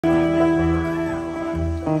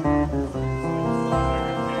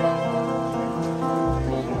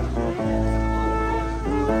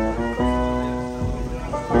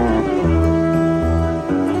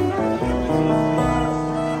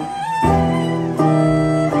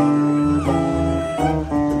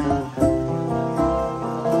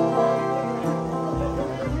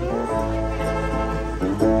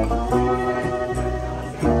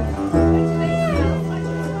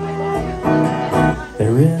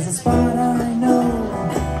There's a spot I know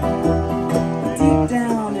deep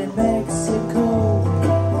down in Mexico,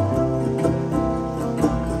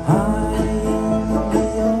 high in the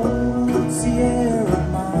old Sierra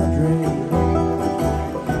Madre,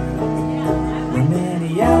 where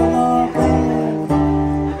many outlaw bands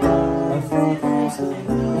of thinkers of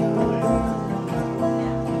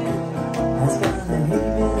has found a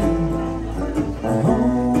haven, a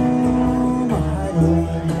home, a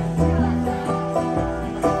hideaway.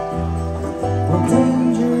 Well,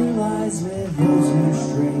 danger lies with those who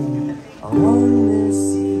stray along this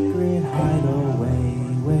secret hideaway,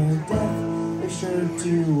 where death is sure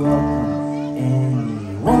to welcome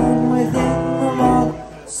anyone within the law.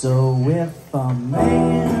 So if a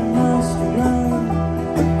man must run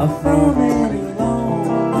from any long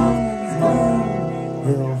man's gun,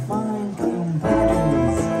 he'll find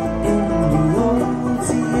companions in the old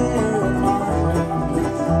Sierra Madre.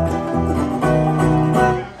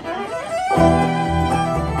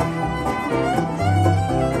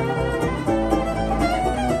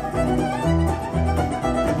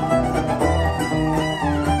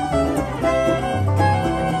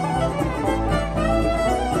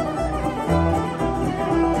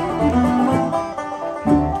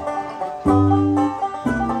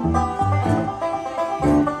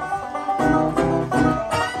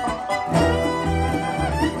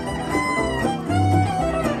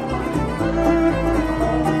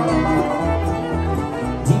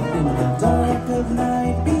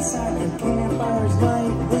 Beside the campfire's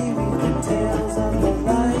light, they read the tales of the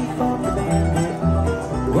life of the bandit,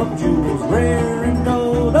 of jewels rare and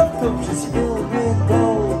gold, of coaches filled with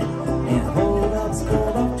gold, and hold-ups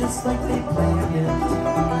pulled up just like they planned it.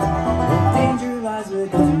 But danger lies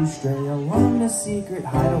with those who stray along the secret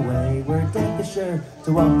hideaway, where death is sure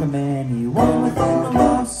to welcome anyone within the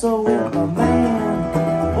law. So if a man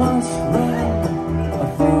must run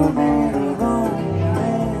from any long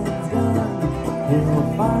man's gun, he'll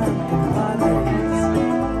find compadres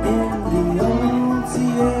in the old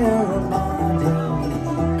Sierra Madre.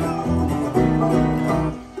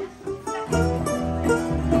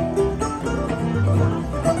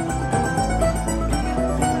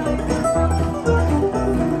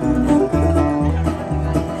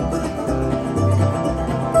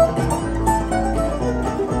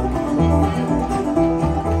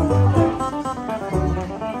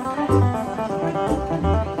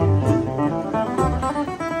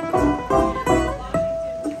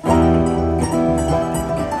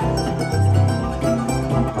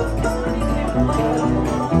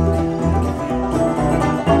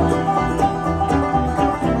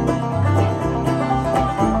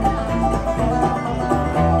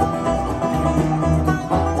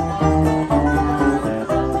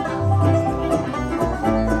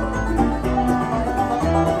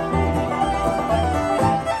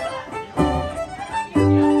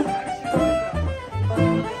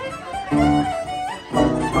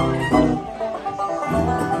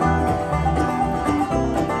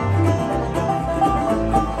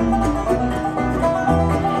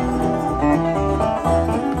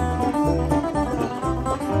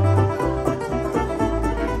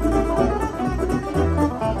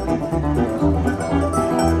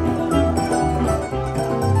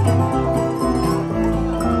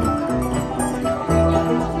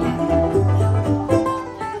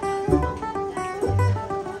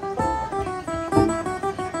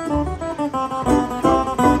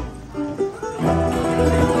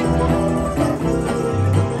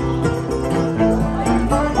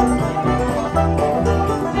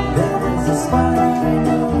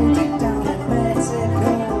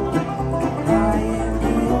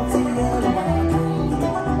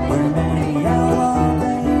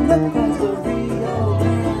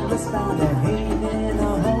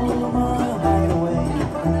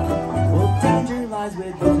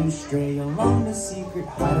 With those who stray along the secret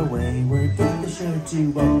hideaway, where death is sure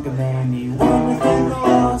to welcome anyone within the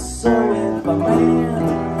law. So if a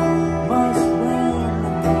man must run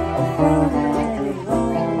from any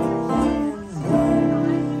long man's gun,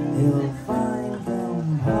 he'll find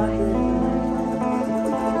compadres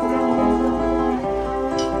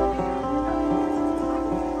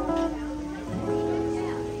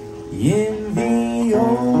in the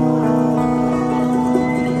old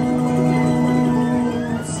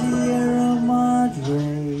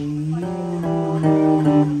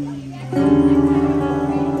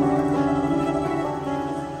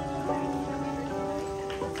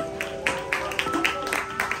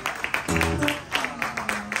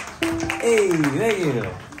Hey, thank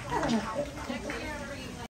you.